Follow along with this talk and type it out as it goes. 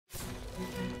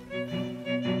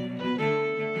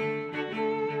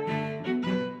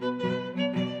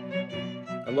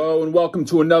Hello and welcome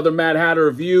to another Mad Hatter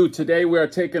review. Today we are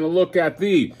taking a look at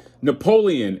the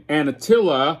Napoleon and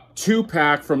Attila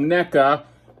 2-pack from NECA.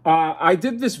 I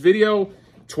did this video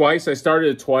twice. I started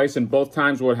it twice, and both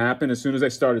times what happened, as soon as I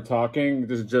started talking,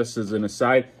 this is just as an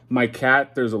aside, my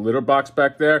cat, there's a litter box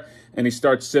back there, and he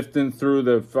starts sifting through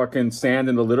the fucking sand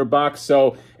in the litter box.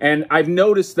 And I've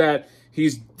noticed that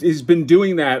he's been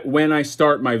doing that when I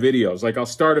start my videos. Like, I'll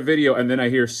start a video and then I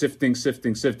hear sifting,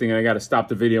 and I got to stop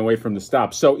the video and wait for him to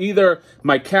stop. So either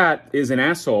my cat is an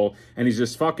asshole and he's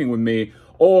just fucking with me,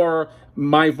 or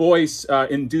my voice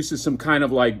induces some kind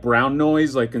of like brown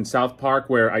noise, like in South Park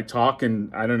where I talk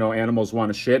and, I don't know, animals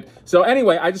want to shit. So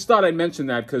anyway, I just thought I'd mention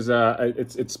that because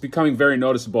it's becoming very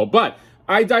noticeable. But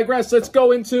I digress. Let's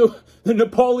go into the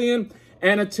Napoleon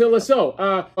and Attila. So,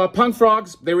 Punk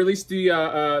Frogs, they released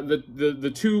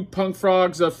the two Punk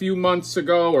Frogs a few months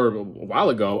ago, or a while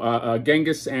ago,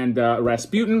 Genghis and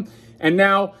Rasputin. And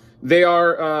now they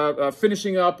are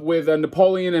finishing up with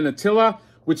Napoleon and Attila,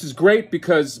 which is great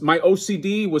because my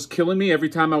OCD was killing me every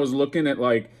time I was looking at,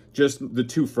 like, just the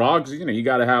two frogs. You know, you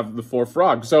got to have the four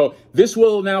frogs. So this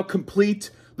will now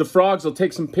complete the frogs. I'll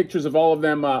take some pictures of all of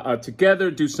them together,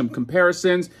 do some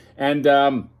comparisons,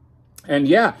 and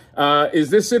yeah, is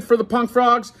this it for the Punk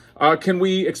Frogs? Can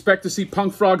we expect to see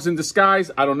Punk Frogs in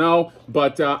disguise? I don't know,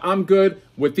 but I'm good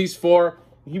with these four.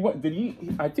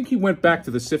 I think he went back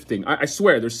to the sifting. I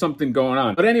swear, there's something going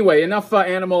on. But anyway, enough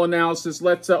animal analysis.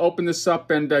 Let's open this up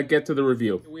and get to the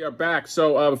review. We are back.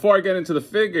 So before I get into the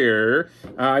figure,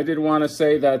 I did want to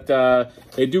say that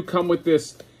they do come with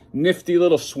this nifty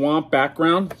little swamp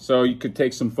background, so you could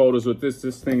take some photos with this.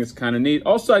 This thing is kind of neat.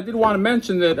 Also, I did want to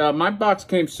mention that my box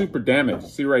came super damaged.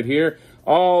 See right here,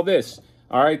 all this.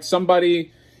 All right,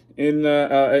 somebody in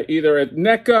either at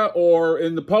NECA or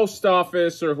in the post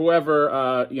office or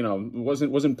whoever, you know,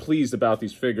 wasn't pleased about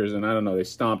these figures, and I don't know, they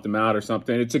stomped them out or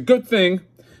something. It's a good thing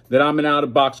that I'm an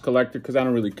out-of-box collector because I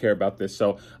don't really care about this,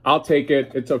 so I'll take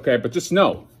it. It's okay, but just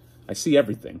know I see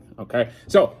everything. Okay.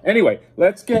 So anyway,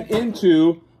 let's get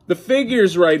into the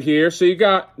figures right here. So you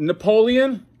got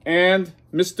Napoleon and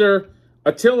Mr.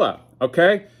 Attila,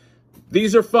 okay?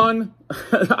 These are fun.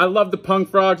 I love the Punk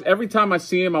Frogs. Every time I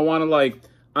see them, I want to, like,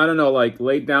 I don't know, like,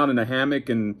 lay down in a hammock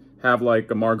and have,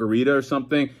 like, a margarita or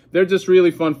something. They're just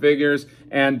really fun figures.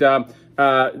 And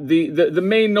the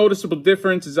main noticeable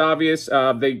difference is obvious.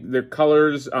 Their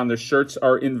colors on their shirts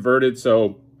are inverted.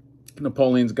 So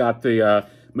Napoleon's got the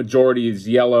majority is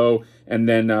yellow, and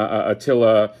then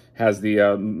Attila has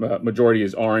the majority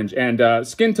is orange, and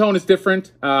skin tone is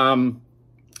different.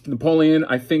 Napoleon,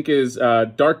 I think, is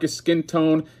darkest skin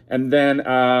tone, and then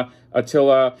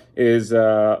Attila is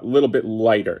a little bit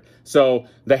lighter. So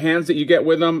the hands that you get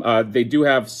with them, they do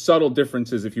have subtle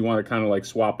differences if you want to kind of like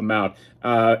swap them out.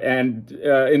 And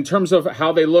in terms of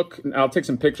how they look, I'll take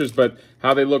some pictures, but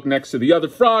how they look next to the other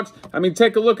frogs, I mean,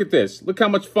 take a look at this. Look how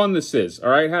much fun this is,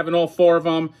 all right? Having all four of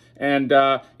them. And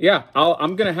yeah,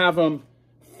 I'm going to have them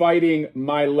fighting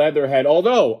my Leatherhead.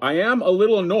 Although I am a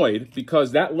little annoyed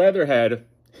because that Leatherhead,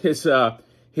 his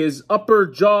upper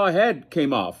jaw head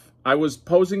came off. I was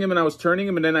posing him and I was turning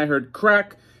him, and then I heard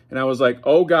crack, and I was like,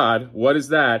 oh God, what is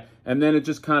that? And then it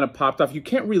just kind of popped off. You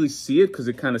can't really see it because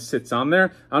it kind of sits on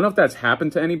there. I don't know if that's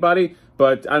happened to anybody,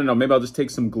 but I don't know. Maybe I'll just take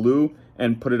some glue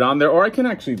and put it on there, or I can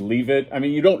actually leave it. I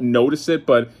mean, you don't notice it,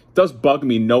 but it does bug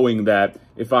me knowing that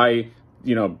if I,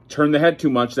 you know, turn the head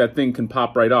too much, that thing can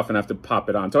pop right off and I have to pop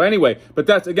it on. So anyway, but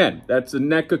that's, again, that's a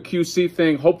NECA QC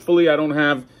thing. Hopefully I don't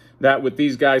have that with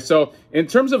these guys. So in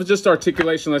terms of just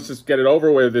articulation, let's just get it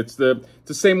over with. It's the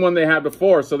same one they had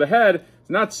before. So the head is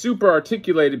not super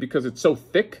articulated because it's so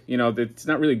thick. You know, it's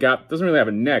not really doesn't really have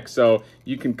a neck. So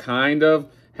you can kind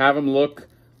of have them look,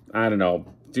 I don't know,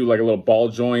 do like a little ball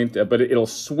joint, but it'll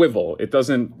swivel. It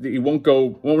won't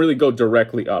really go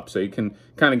directly up. So you can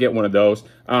kind of get one of those.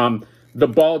 The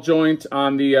ball joint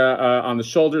on the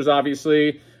shoulders,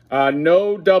 obviously.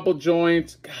 No double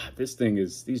joint. God,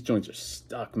 these joints are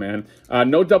stuck, man.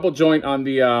 No double joint on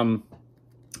the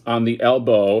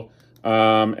elbow.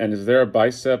 And is there a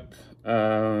bicep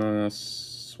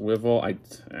swivel?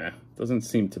 Doesn't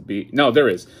seem to be. No, there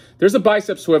is. There's a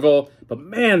bicep swivel, but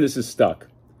man, this is stuck.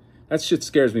 That shit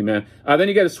scares me, man. Then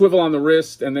you got a swivel on the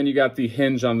wrist, and then you got the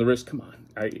hinge on the wrist. Come on.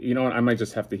 You know what? I might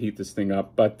just have to heat this thing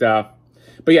up. But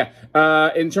yeah,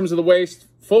 in terms of the waist,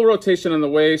 full rotation on the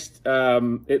waist.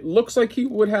 It looks like he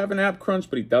would have an ab crunch,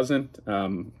 but he doesn't.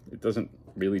 It doesn't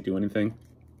really do anything.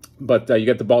 But you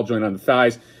get the ball joint on the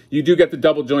thighs. You do get the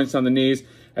double joints on the knees,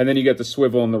 and then you get the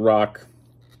swivel and the rock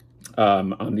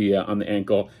on the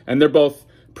ankle. And they're both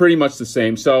pretty much the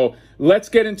same. So let's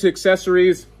get into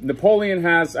accessories. Napoleon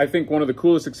has, I think, one of the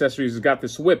coolest accessories. He's got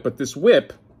this whip, but this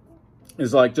whip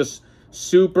is like just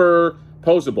super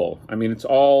posable. I mean, it's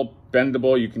all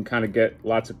bendable. You can kind of get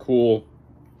lots of cool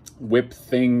whip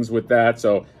things with that.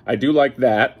 So I do like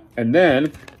that. And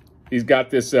then he's got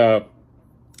this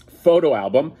photo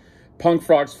album, Punk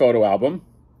Frogs photo album.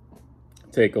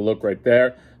 Take a look right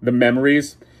there. The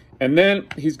memories. And then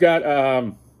he's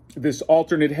got this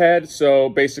alternate head. So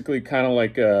basically kind of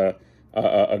like a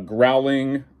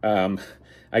growling. I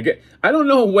don't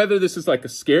know whether this is like a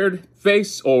scared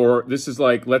face or this is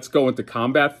like, let's go into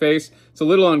combat face. It's a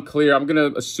little unclear. I'm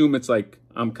going to assume it's like,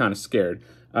 I'm kind of scared.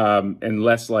 And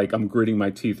less like I'm gritting my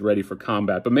teeth ready for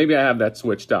combat. But maybe I have that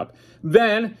switched up.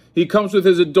 Then he comes with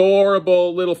his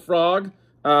adorable little frog,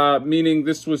 meaning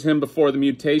this was him before the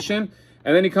mutation.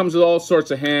 And then he comes with all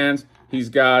sorts of hands. He's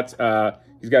got 2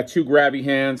 grabby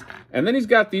hands. And then he's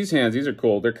got these hands. These are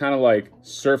cool. They're kind of like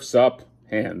Surf's Up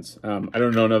hands. I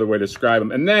don't know another way to describe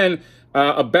them. And then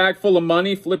a bag full of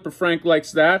money. Flipper Frank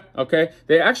likes that. Okay.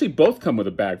 They actually both come with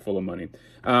a bag full of money.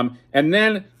 And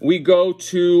then we go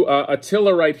to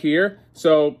ATILLA right here.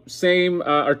 So same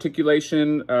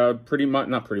articulation, not pretty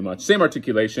much, same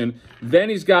articulation. Then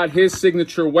he's got his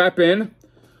signature weapon,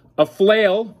 a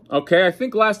flail. Okay, I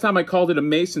think last time I called it a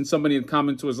mace and somebody in the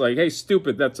comments was like, hey,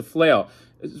 stupid, that's a flail.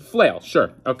 Flail,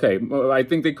 sure. Okay, I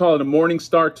think they call it a Morning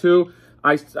Star too.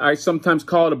 I sometimes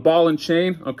call it a ball and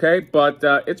chain, okay? But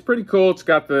it's pretty cool. It's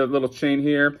got the little chain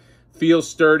here. Feels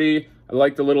sturdy. I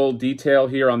like the little detail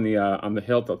here on the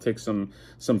hilt. I'll take some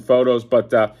photos,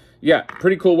 but yeah,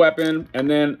 pretty cool weapon. And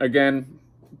then again,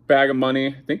 bag of money.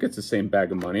 I think it's the same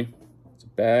bag of money. It's a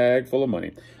bag full of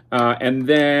money. And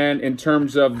then in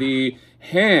terms of the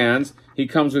hands, he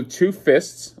comes with 2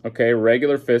 fists. Okay,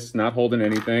 regular fists, not holding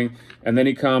anything. And then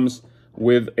he comes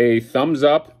with a thumbs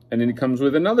up. And then he comes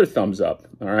with another thumbs up,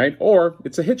 all right? Or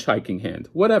it's a hitchhiking hand,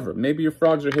 whatever. Maybe your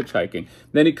frogs are hitchhiking.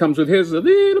 Then he comes with his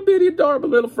little bitty adorable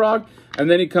little frog. And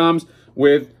then he comes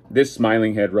with this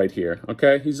smiling head right here,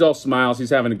 okay? He's all smiles.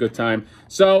 He's having a good time.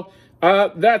 So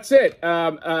that's it.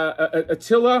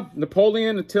 ATILLA,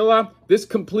 Napoleon, ATILLA. This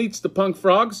completes the Punk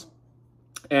Frogs.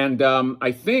 And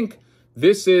I think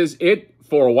this is it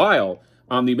for a while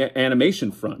on the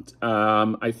animation front.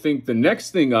 I think the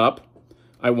next thing up,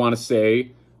 I want to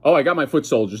say... Oh, I got my foot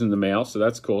soldiers in the mail, so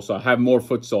that's cool. So I have more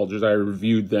foot soldiers. I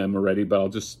reviewed them already, but I'll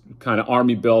just kind of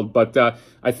army build. But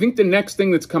I think the next thing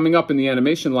that's coming up in the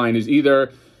animation line is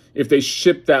either if they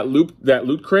ship that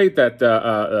loot crate, that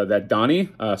Donnie,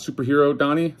 superhero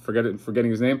Donnie, forgetting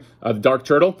his name, the Dark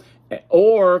Turtle,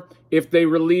 or if they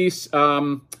release the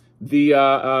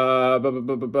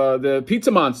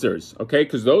pizza monsters, okay?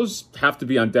 Because those have to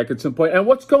be on deck at some point. And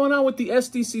what's going on with the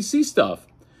SDCC stuff?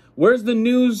 Where's the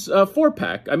news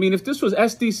 4-pack? I mean, if this was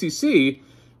SDCC,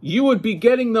 you would be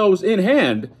getting those in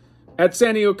hand at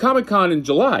San Diego Comic-Con in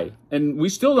July, and we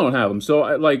still don't have them. So,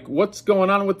 like, what's going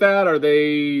on with that? Are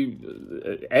they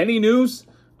any news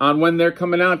on when they're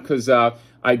coming out? Because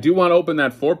I do want to open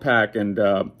that 4-pack and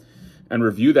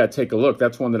review that, take a look.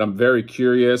 That's one that I'm very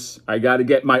curious. I got to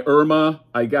get my Irma.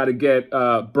 I got to get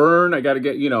Burn. I got to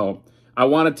get, I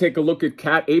want to take a look at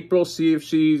Cat April, see if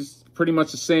she's pretty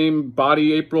much the same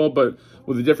body April, but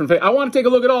with a different face. I want to take a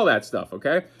look at all that stuff,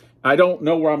 okay? I don't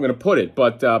know where I'm going to put it,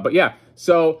 but yeah.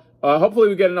 So hopefully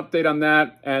we get an update on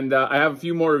that, and I have a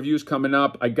few more reviews coming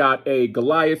up. I got a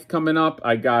Goliath coming up.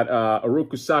 I got a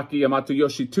Rokusaki Yamato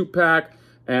Yoshi 2-pack,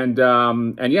 and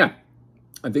yeah,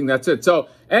 I think that's it. So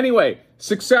anyway,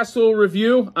 successful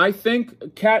review. I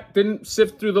think Cat didn't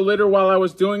sift through the litter while I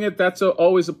was doing it. That's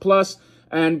always a plus.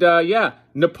 And yeah,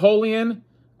 Napoleon,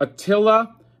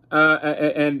 ATILLA,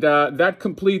 and that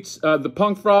completes the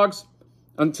Punk Frogs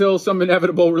until some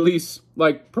inevitable release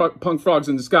like Punk Frogs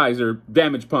in Disguise or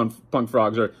Damaged Punk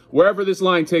Frogs or wherever this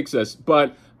line takes us.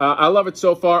 But I love it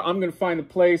so far. I'm going to find a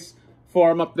place for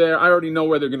them up there. I already know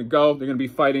where they're going to go. They're going to be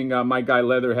fighting my guy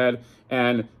Leatherhead.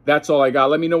 And that's all I got.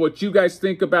 Let me know what you guys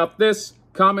think about this.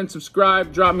 Comment,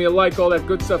 subscribe, drop me a like, all that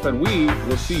good stuff. And we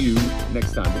will see you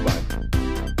next time. Bye-bye.